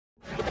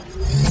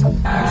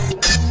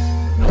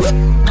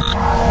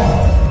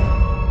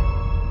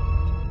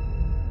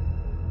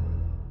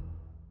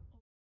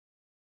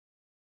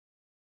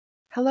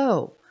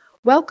Hello,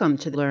 welcome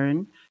to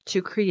Learn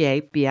to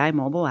Create BI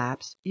Mobile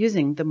Apps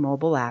using the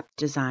Mobile App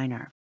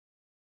Designer.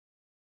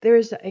 There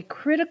is a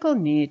critical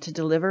need to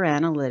deliver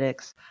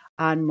analytics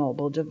on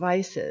mobile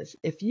devices.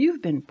 If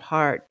you've been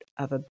part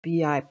of a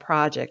BI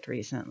project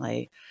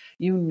recently,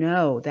 you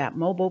know that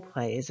mobile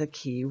plays a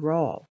key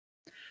role.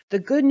 The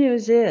good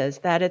news is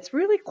that it's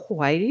really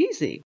quite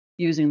easy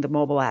using the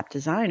Mobile App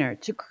Designer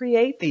to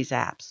create these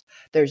apps.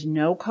 There's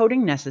no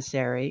coding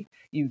necessary.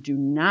 You do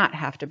not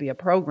have to be a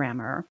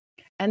programmer.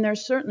 And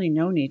there's certainly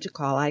no need to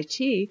call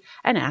IT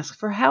and ask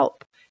for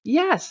help.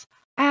 Yes,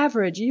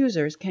 average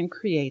users can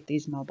create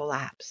these mobile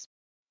apps.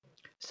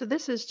 So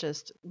this is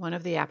just one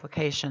of the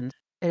applications.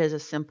 It is a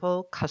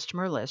simple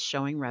customer list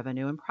showing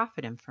revenue and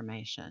profit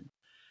information.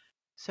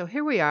 So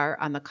here we are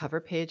on the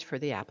cover page for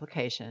the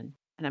application,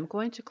 and I'm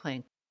going to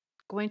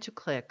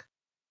click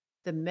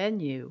the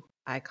menu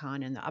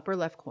icon in the upper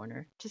left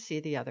corner to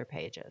see the other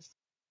pages.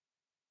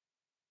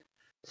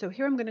 So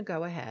here I'm going to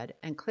go ahead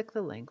and click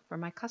the link for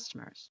my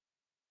customers.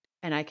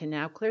 And I can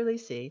now clearly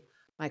see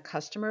my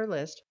customer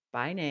list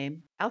by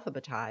name,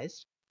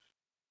 alphabetized,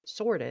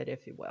 sorted,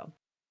 if you will,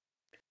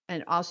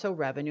 and also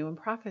revenue and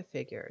profit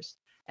figures.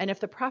 And if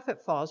the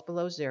profit falls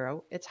below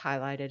 0, it's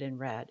highlighted in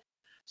red.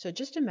 So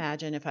just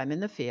imagine if I'm in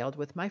the field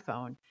with my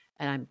phone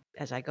and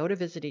as I go to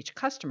visit each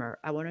customer,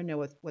 I want to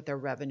know what their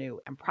revenue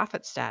and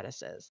profit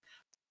status is.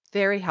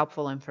 Very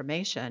helpful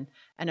information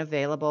and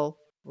available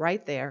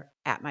right there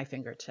at my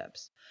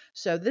fingertips.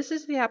 So this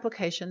is the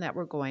application that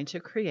we're going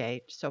to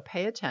create. So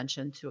pay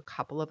attention to a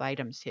couple of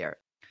items here.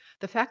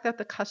 The fact that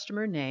the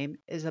customer name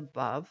is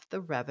above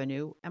the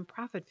revenue and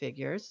profit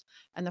figures,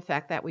 and the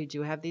fact that we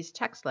do have these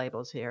text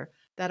labels here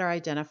that are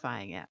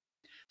identifying it.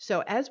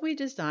 So as we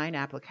design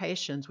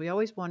applications, we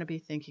always want to be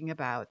thinking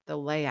about the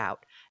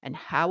layout and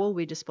how will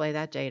we display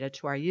that data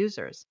to our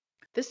users.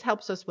 This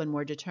helps us when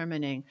we're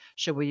determining,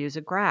 should we use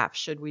a graph?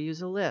 Should we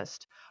use a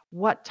list?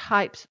 What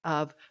types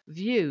of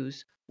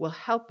views will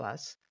help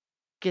us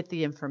get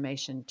the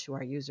information to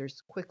our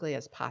users quickly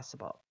as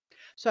possible?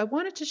 So I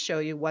wanted to show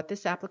you what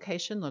this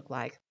application looked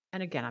like.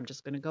 And again, I'm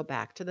just going to go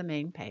back to the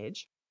main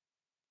page.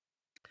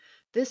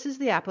 This is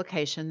the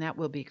application that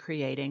we'll be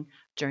creating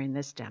during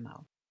this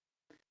demo.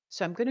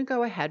 So I'm going to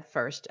go ahead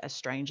first, as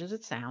strange as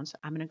it sounds,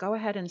 I'm going to go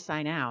ahead and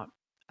sign out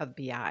of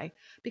BI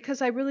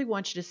because I really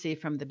want you to see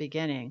from the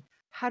beginning,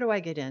 how do I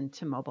get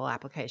into Mobile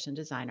Application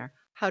Designer?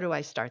 How do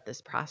I start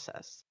this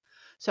process?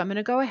 So I'm going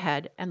to go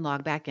ahead and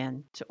log back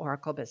in to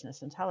Oracle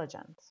Business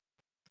Intelligence.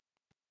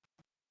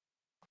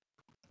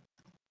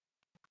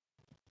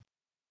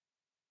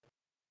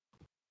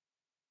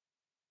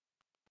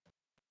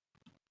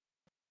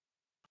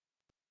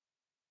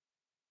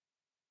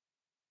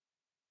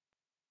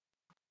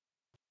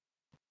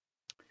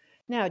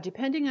 Now,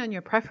 depending on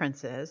your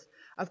preferences,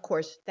 of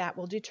course, that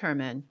will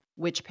determine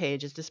which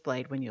page is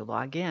displayed when you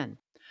log in.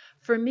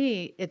 For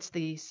me, it's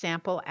the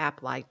sample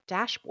app-like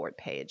dashboard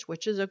page,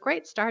 which is a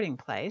great starting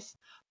place,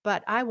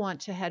 but I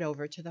want to head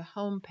over to the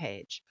home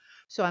page.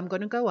 So I'm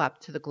going to go up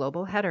to the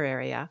global header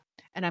area,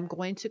 and I'm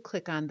going to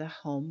click on the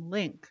home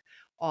link.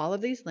 All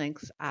of these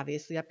links,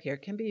 obviously up here,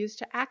 can be used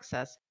to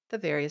access the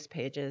various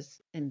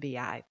pages in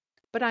BI,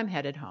 but I'm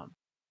headed home.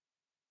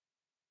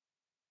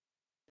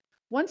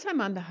 Once I'm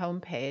on the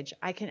home page,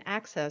 I can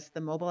access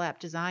the Mobile App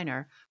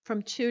Designer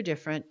from two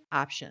different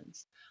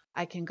options.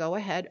 I can go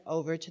ahead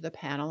over to the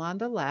panel on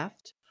the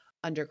left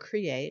under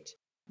Create,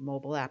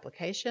 Mobile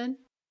Application,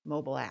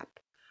 Mobile App.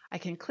 I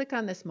can click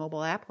on this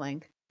mobile app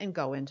link and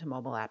go into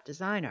Mobile App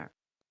Designer.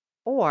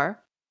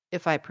 Or,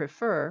 if I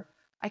prefer,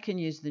 I can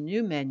use the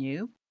new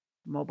menu,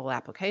 Mobile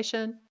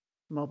Application,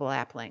 Mobile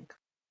App Link.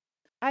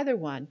 Either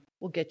one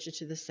will get you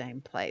to the same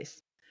place.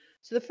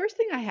 So the first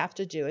thing I have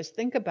to do is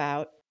think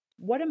about,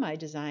 what am I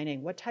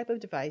designing? What type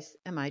of device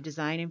am I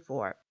designing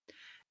for?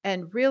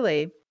 And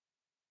really,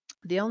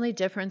 the only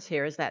difference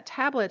here is that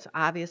tablets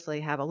obviously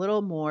have a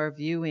little more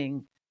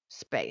viewing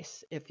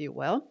space, if you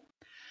will.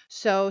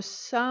 So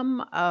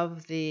some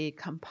of the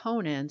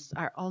components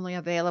are only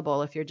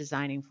available if you're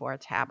designing for a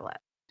tablet.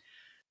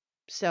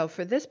 So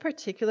for this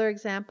particular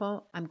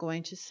example, I'm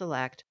going to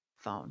select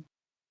phone.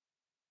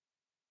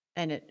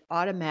 And it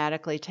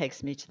automatically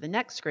takes me to the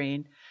next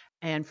screen.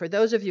 And for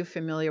those of you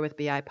familiar with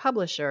BI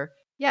Publisher,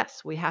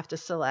 yes, we have to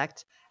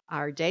select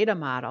our data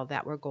model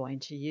that we're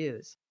going to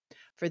use.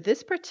 For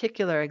this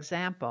particular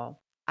example,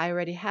 I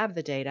already have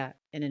the data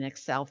in an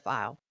Excel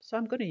file, so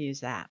I'm going to use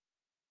that.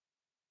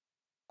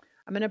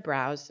 I'm going to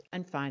browse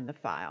and find the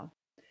file.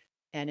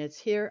 And it's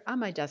here on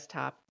my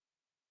desktop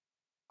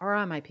or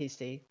on my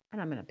PC, and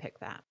I'm going to pick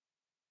that.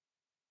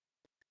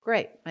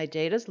 Great, my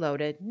data's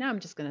loaded. Now I'm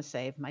just going to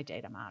save my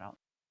data model.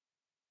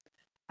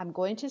 I'm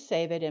going to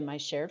save it in my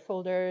shared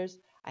folders.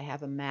 I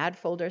have a MAD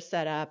folder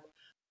set up.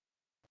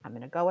 I'm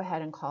going to go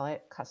ahead and call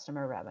it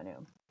Customer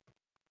Revenue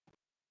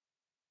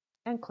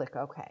and click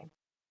OK.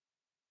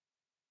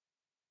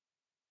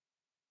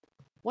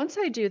 Once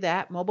I do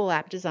that, Mobile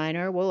App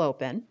Designer will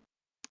open,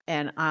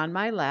 and on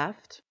my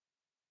left,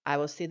 I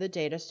will see the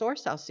data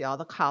source. I'll see all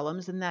the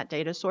columns in that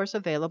data source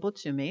available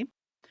to me.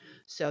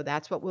 So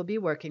that's what we'll be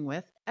working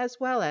with, as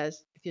well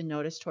as, if you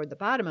notice toward the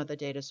bottom of the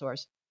data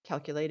source,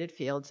 calculated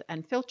fields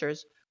and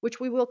filters, which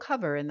we will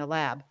cover in the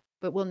lab,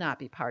 but will not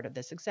be part of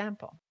this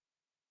example.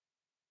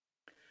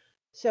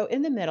 So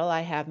in the middle,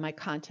 I have my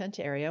content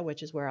area,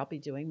 which is where I'll be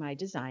doing my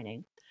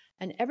designing.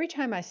 And every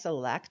time I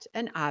select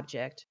an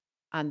object,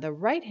 on the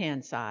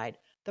right-hand side,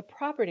 the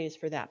properties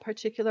for that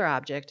particular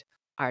object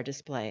are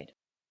displayed.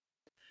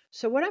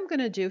 So what I'm going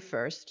to do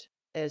first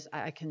is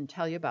I can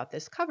tell you about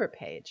this cover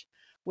page,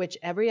 which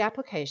every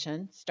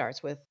application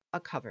starts with a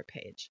cover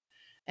page.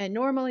 And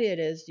normally it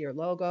is your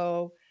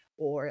logo,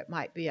 or it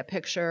might be a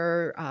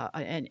picture,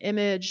 an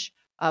image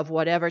of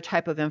whatever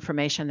type of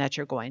information that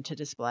you're going to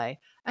display,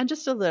 and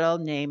just a little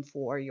name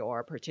for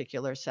your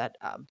particular set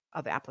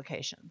of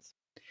applications.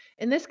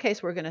 In this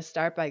case, we're going to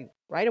start by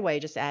right away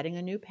just adding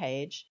a new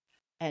page,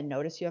 and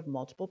notice you have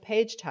multiple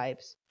page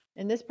types.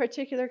 In this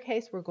particular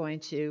case, we're going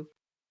to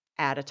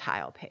add a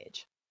tile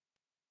page.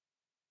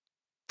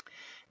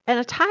 And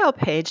a tile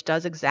page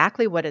does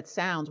exactly what it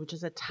sounds, which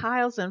is it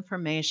tiles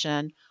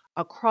information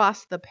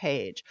across the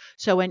page.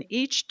 So in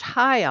each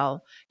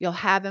tile, you'll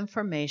have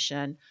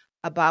information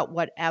about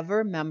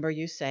whatever member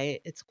you say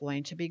it's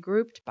going to be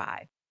grouped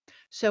by.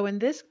 So in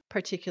this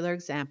particular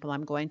example,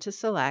 I'm going to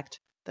select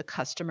the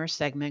customer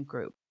segment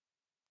group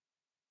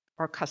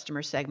or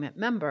customer segment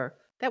member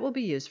that will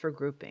be used for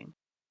grouping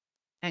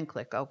and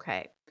click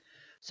OK.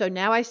 So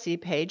now I see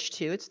page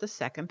 2, it's the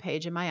second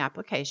page in my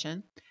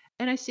application,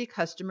 and I see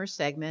customer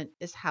segment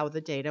is how the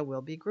data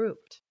will be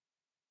grouped.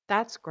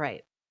 That's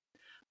great.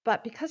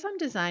 But because I'm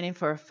designing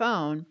for a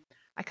phone,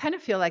 I kind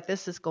of feel like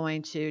this is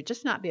going to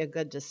just not be a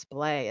good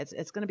display.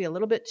 It's going to be a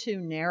little bit too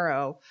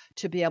narrow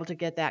to be able to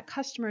get that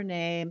customer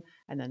name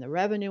and then the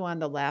revenue on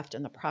the left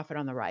and the profit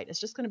on the right.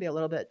 It's just going to be a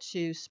little bit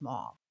too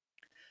small.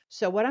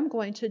 So what I'm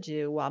going to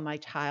do while my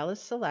tile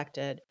is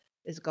selected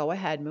is go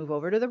ahead, move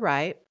over to the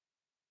right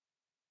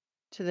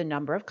to the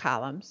number of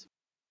columns.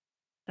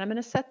 And I'm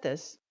going to set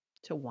this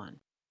to 1.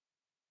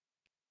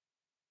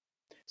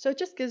 So it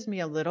just gives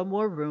me a little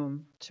more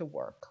room to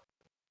work.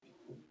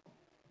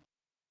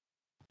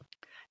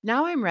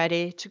 Now I'm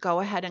ready to go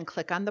ahead and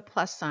click on the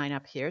plus sign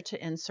up here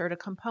to insert a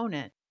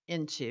component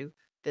into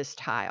this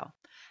tile.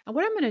 And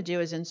what I'm going to do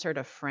is insert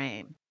a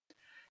frame.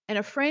 And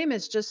a frame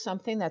is just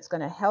something that's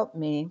going to help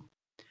me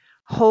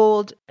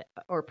hold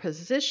or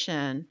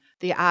position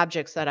the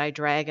objects that I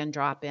drag and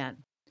drop in.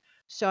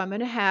 So I'm going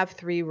to have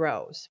 3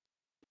 rows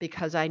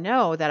because I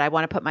know that I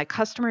want to put my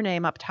customer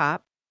name up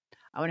top.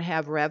 I want to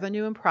have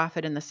revenue and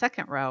profit in the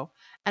second row,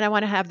 and I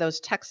want to have those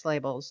text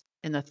labels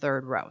in the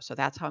third row. So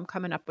that's how I'm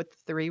coming up with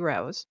 3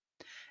 rows.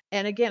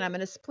 And again, I'm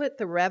going to split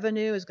the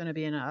revenue is going to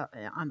be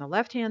on the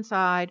left-hand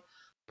side.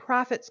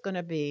 Profit's going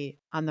to be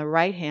on the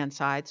right-hand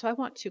side. So I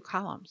want 2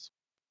 columns.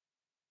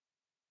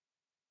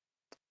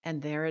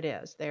 And there it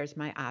is. There's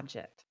my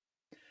object.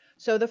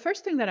 So the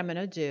first thing that I'm going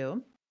to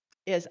do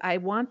is I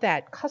want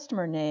that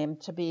customer name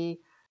to be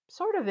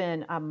sort of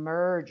in a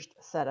merged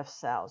set of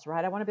cells,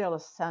 right? I want to be able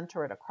to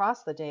center it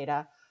across the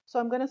data. So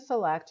I'm going to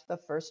select the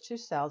first 2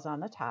 cells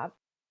on the top.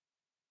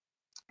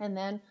 And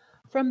then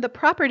from the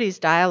properties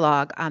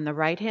dialog on the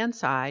right-hand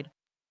side,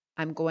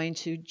 I'm going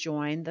to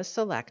join the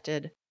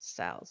selected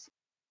cells.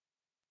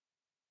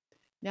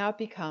 Now it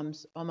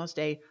becomes almost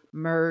a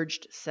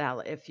merged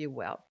cell, if you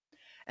will.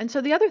 And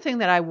so the other thing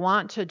that I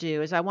want to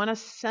do is I want to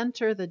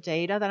center the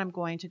data that I'm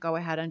going to go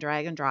ahead and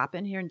drag and drop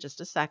in here in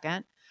just a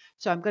second.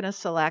 So I'm going to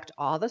select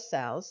all the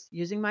cells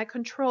using my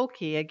control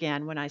key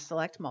again when I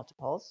select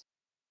multiples.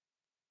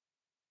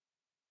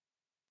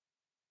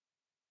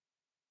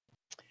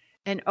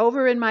 And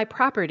over in my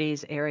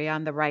properties area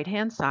on the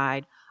right-hand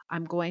side,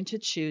 I'm going to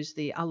choose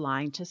the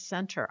align to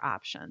center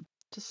option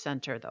to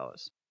center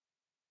those.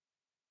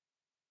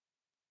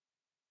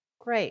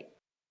 Great.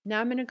 Now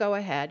I'm going to go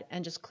ahead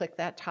and just click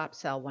that top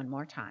cell one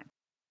more time.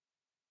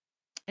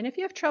 And if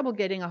you have trouble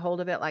getting a hold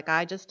of it like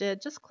I just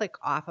did, just click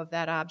off of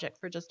that object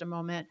for just a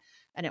moment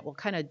and it will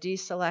kind of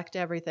deselect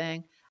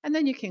everything. And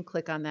then you can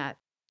click on that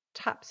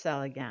top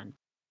cell again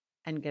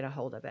and get a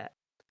hold of it.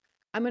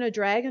 I'm going to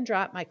drag and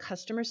drop my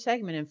customer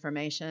segment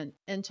information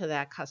into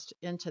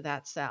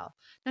that cell.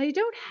 Now you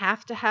don't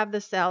have to have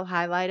the cell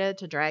highlighted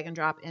to drag and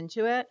drop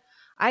into it.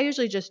 I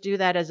usually just do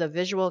that as a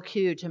visual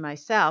cue to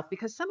myself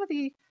because some of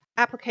the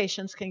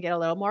applications can get a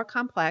little more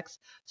complex.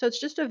 So it's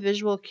just a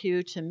visual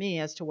cue to me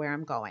as to where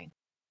I'm going.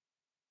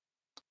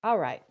 All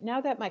right,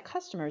 now that my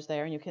customer's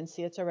there and you can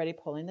see it's already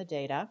pulling the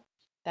data,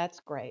 that's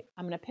great.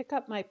 I'm going to pick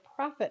up my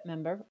profit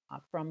member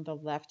from the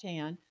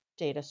left-hand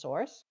data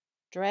source,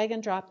 drag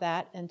and drop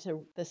that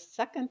into the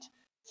second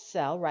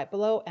cell right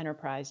below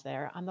enterprise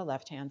there on the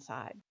left-hand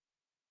side.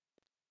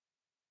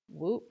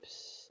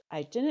 Whoops,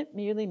 I didn't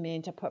really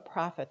mean to put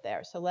profit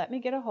there. So let me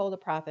get a hold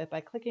of profit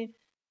by clicking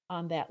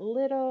on that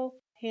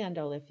little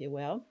handle, if you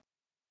will.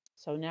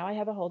 So now I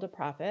have a hold of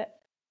profit.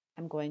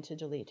 I'm going to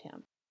delete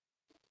him.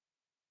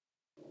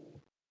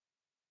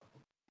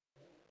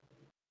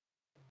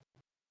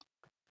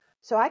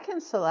 So I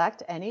can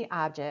select any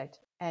object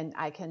and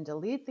I can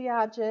delete the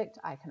object.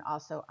 I can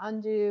also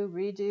undo,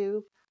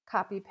 redo,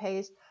 copy,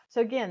 paste. So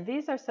again,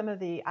 these are some of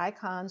the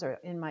icons or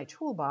in my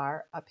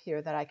toolbar up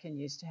here that I can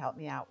use to help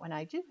me out when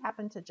I do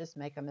happen to just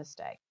make a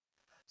mistake.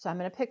 So I'm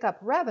going to pick up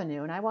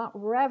revenue, and I want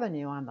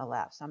revenue on the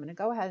left. So I'm going to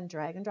go ahead and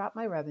drag and drop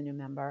my revenue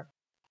member,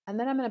 and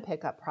then I'm going to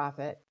pick up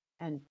profit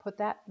and put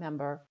that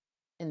member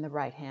in the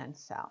right-hand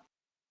cell.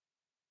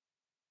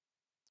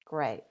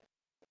 Great.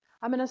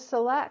 I'm going to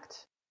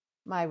select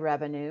my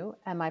revenue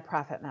and my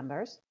profit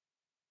members,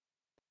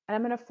 and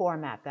I'm going to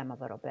format them a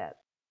little bit.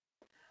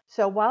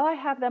 So while I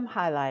have them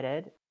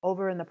highlighted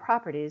over in the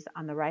properties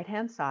on the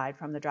right-hand side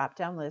from the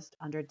drop-down list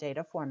under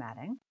data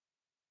formatting,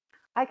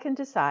 I can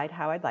decide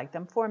how I'd like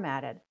them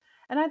formatted.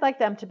 And I'd like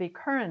them to be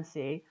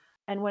currency.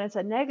 And when it's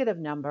a negative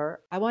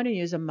number, I want to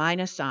use a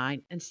minus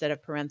sign instead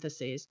of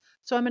parentheses.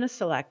 So I'm going to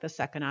select the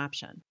second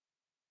option.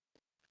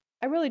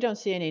 I really don't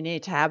see any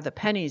need to have the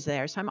pennies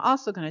there, so I'm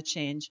also going to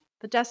change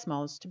the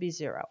decimals to be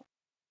 0.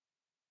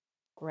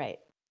 Great.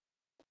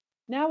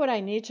 Now what I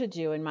need to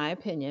do, in my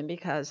opinion,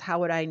 because how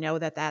would I know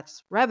that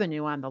that's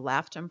revenue on the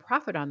left and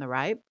profit on the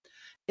right,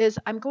 is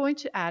I'm going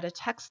to add a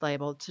text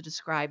label to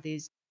describe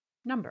these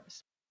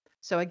numbers.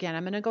 So again,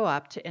 I'm going to go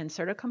up to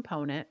insert a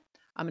component.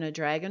 I'm going to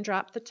drag and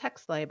drop the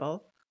text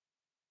label,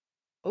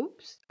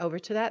 over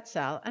to that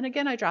cell. And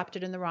again, I dropped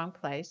it in the wrong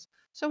place.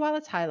 So while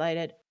it's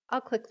highlighted, I'll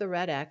click the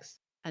red X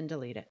and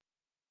delete it.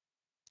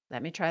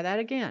 Let me try that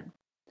again.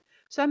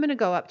 So I'm going to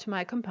go up to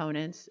my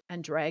components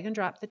and drag and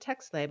drop the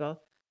text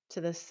label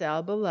to the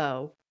cell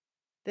below.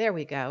 There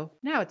we go.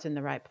 Now it's in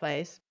the right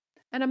place.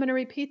 And I'm going to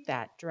repeat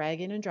that,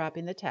 dragging and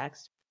dropping the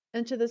text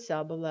into the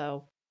cell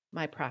below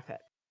my profit.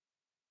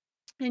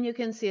 And you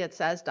can see it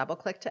says double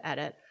click to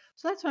edit.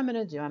 So that's what I'm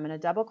going to do. I'm going to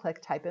double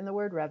click, type in the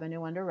word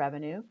revenue under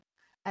revenue,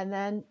 and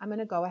then I'm going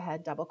to go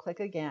ahead, double click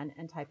again,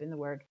 and type in the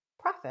word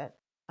profit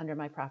under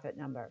my profit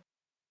number.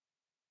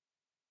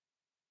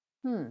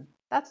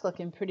 That's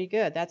looking pretty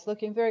good. That's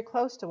looking very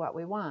close to what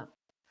we want.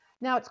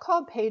 Now it's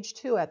called page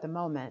 2 at the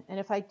moment, and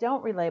if I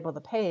don't relabel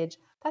the page,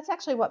 that's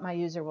actually what my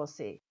user will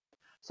see.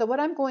 So what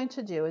I'm going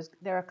to do is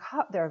there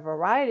are a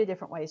variety of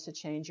different ways to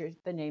change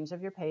the names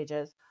of your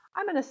pages.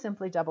 I'm going to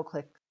simply double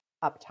click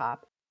up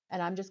top,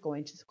 and I'm just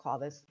going to call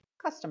this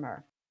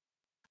customer.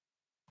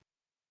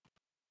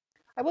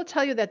 I will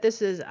tell you that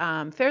this is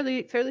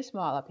fairly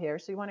small up here,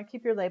 so you want to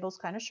keep your labels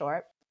kind of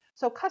short.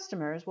 So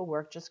customers will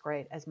work just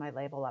great as my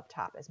label up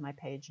top, as my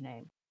page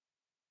name.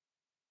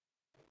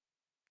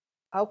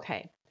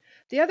 Okay.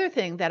 The other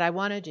thing that I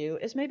want to do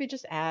is maybe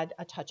just add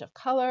a touch of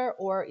color,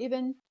 or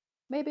even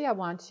maybe I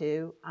want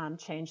to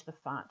change the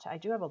font. I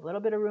do have a little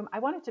bit of room. I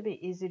want it to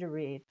be easy to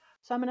read.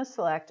 So I'm going to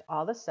select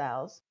all the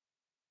cells,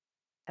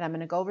 and I'm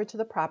going to go over to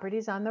the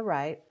properties on the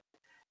right.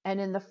 And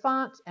in the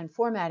font and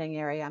formatting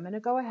area, I'm going to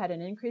go ahead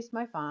and increase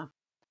my font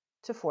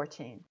to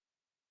 14.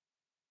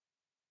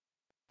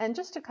 And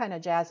just to kind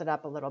of jazz it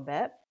up a little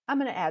bit, I'm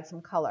going to add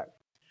some color.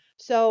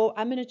 So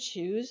I'm going to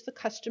choose the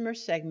customer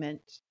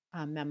segment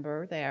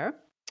member there,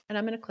 and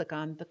I'm going to click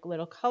on the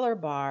little color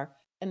bar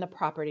in the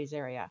properties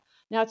area.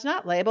 Now it's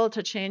not labeled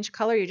to change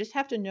color. You just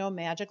have to know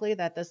magically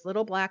that this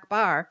little black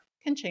bar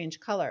can change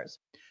colors.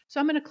 So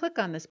I'm going to click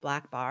on this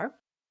black bar,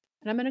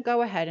 and I'm going to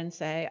go ahead and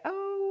say,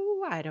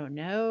 oh, I don't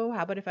know.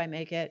 How about if I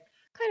make it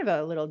kind of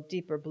a little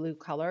deeper blue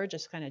color,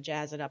 just kind of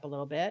jazz it up a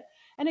little bit.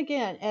 And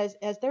again, as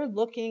they're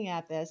looking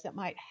at this, it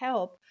might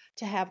help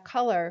to have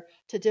color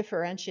to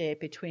differentiate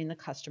between the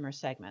customer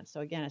segments. So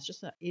again, it's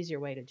just an easier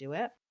way to do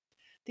it.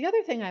 The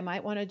other thing I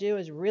might want to do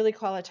is really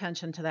call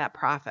attention to that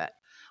profit.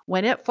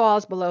 When it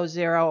falls below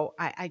 0,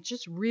 I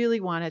just really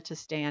want it to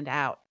stand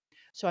out.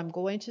 So I'm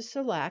going to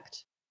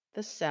select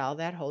the cell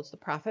that holds the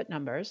profit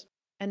numbers.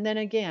 And then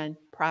again,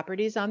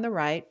 properties on the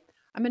right,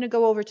 I'm going to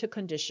go over to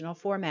conditional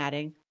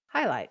formatting,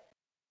 highlight.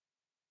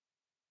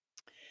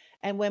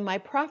 And when my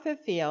profit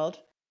field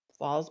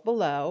falls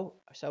below,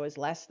 so is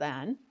less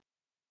than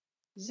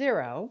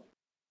 0,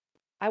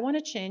 I want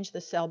to change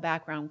the cell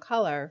background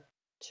color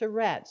to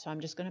red. So I'm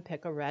just going to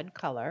pick a red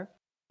color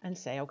and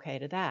say OK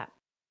to that.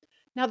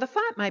 Now the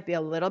font might be a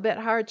little bit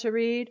hard to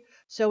read,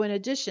 so in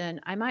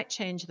addition, I might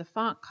change the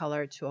font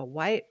color to a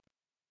white.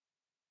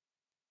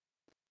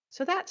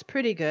 So that's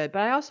pretty good,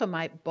 but I also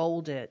might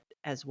bold it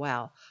as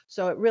well,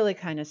 so it really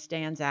kind of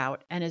stands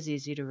out and is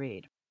easy to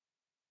read.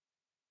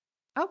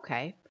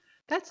 Okay,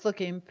 that's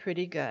looking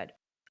pretty good.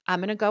 I'm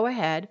going to go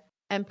ahead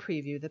and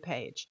preview the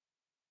page.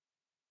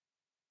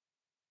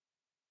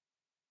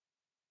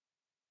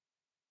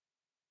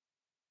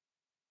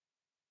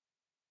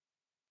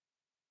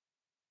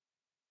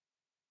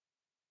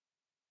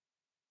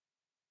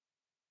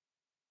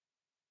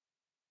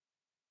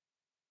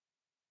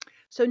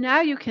 So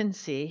now you can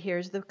see,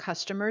 here's the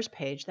customer's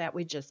page that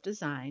we just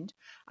designed.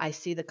 I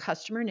see the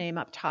customer name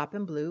up top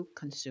in blue,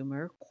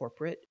 consumer,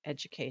 corporate,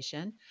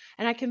 education,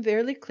 and I can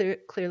very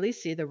clearly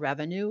see the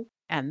revenue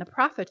and the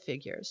profit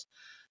figures.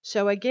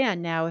 So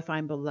again, now if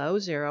I'm below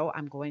 0,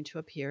 I'm going to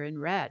appear in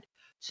red.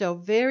 So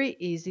very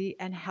easy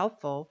and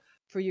helpful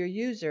for your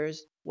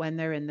users when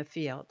they're in the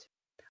field.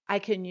 I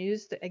can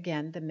use,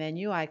 again, the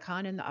menu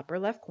icon in the upper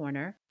left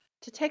corner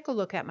to take a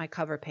look at my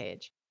cover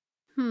page.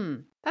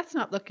 That's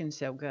not looking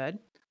so good.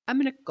 I'm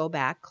going to go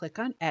back, click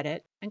on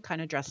Edit, and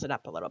kind of dress it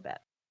up a little bit.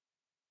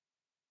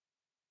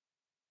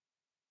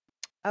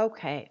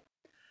 Okay,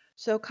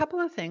 so a couple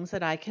of things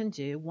that I can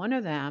do. One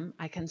of them,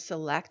 I can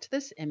select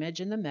this image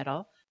in the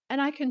middle,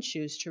 and I can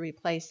choose to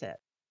replace it.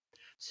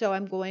 So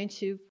I'm going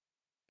to,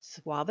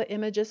 while the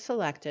image is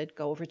selected,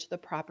 go over to the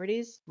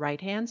Properties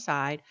right-hand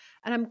side,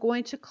 and I'm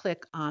going to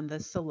click on the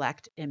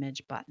Select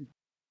Image button.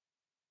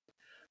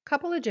 A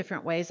couple of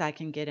different ways I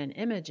can get an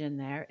image in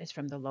there is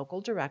from the local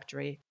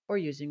directory or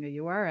using a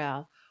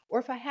URL, or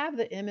if I have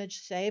the image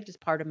saved as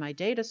part of my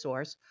data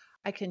source,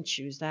 I can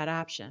choose that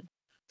option.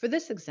 For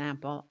this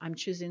example, I'm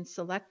choosing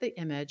Select the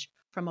Image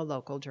from a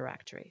local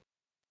directory.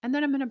 And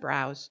then I'm going to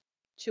browse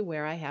to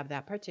where I have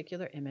that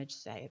particular image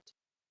saved.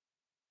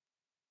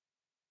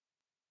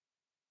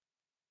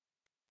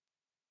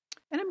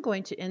 And I'm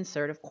going to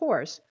insert, of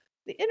course,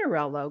 the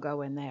interRel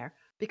logo in there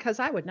because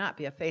I would not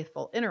be a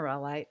faithful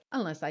interRelite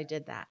unless I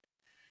did that.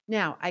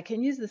 Now, I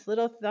can use this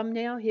little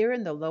thumbnail here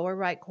in the lower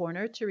right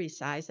corner to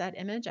resize that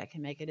image. I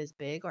can make it as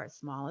big or as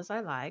small as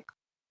I like.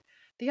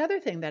 The other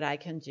thing that I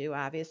can do,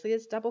 obviously,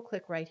 is double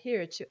click right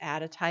here to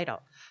add a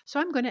title. So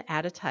I'm going to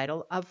add a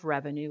title of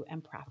Revenue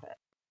and Profit.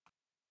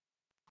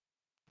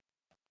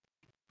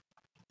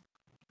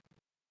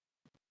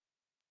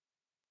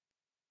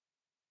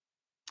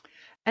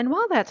 And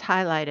while that's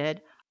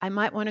highlighted, I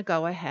might want to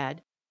go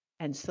ahead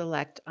and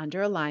select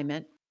under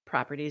Alignment,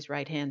 Properties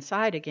right-hand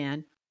side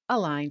again,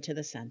 Align to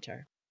the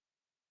Center.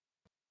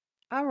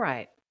 All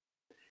right.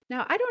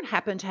 Now, I don't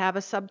happen to have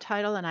a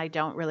subtitle, and I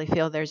don't really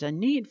feel there's a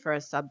need for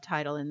a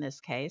subtitle in this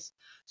case.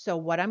 So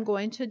what I'm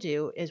going to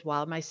do is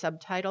while my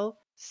subtitle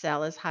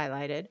cell is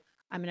highlighted,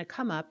 I'm going to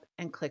come up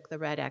and click the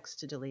red X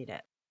to delete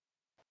it.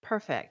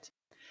 Perfect.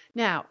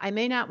 Now, I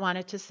may not want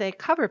it to say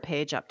cover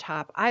page up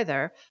top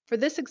either. For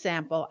this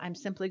example, I'm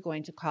simply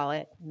going to call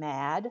it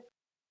Mad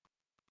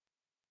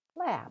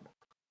Lab.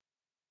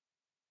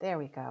 There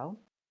we go.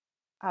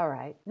 All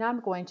right, now I'm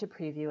going to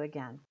preview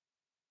again.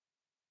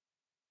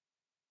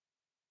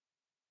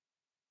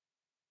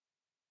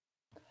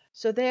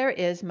 So there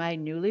is my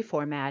newly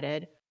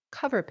formatted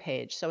cover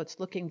page. So it's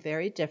looking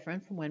very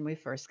different from when we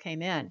first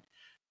came in.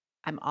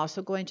 I'm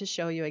also going to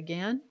show you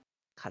again,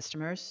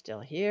 customers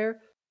still here,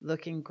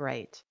 looking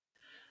great.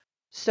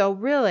 So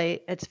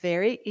really, it's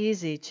very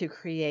easy to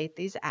create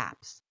these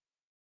apps.